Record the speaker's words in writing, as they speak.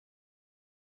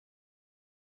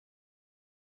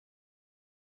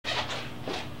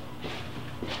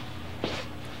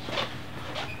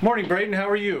Morning, Braden. How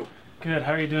are you? Good.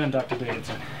 How are you doing, Dr.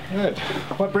 Davidson? Good.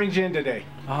 What brings you in today?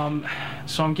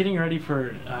 So I'm getting ready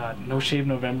for No Shave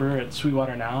November at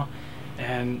Sweetwater now,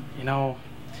 and I'm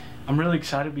really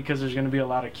excited because there's going to be a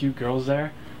lot of cute girls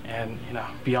there, and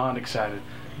beyond excited.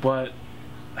 But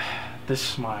this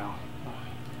smile.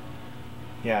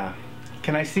 Yeah.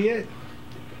 Can I see it?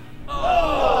 Oh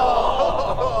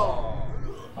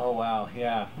wow.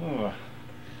 Yeah. Ooh.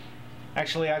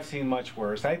 Actually, I've seen much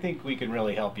worse. I think we can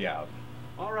really help you out.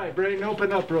 All right, Braden,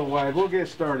 open up real wide. We'll get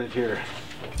started here.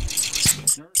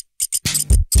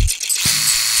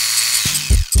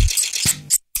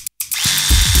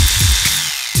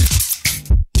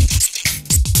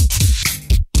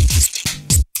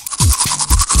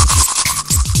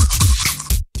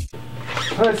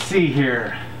 Let's see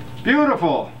here.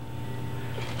 Beautiful.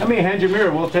 Let me hand you a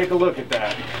mirror. We'll take a look at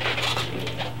that.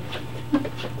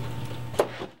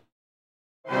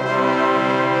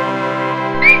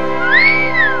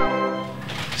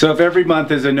 So if every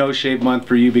month is a no-shave month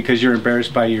for you because you're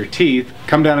embarrassed by your teeth,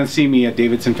 come down and see me at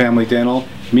Davidson Family Dental.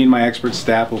 Me and my expert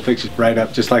staff will fix it right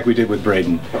up just like we did with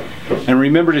Braden. And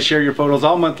remember to share your photos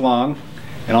all month long,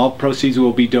 and all proceeds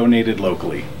will be donated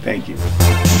locally. Thank you.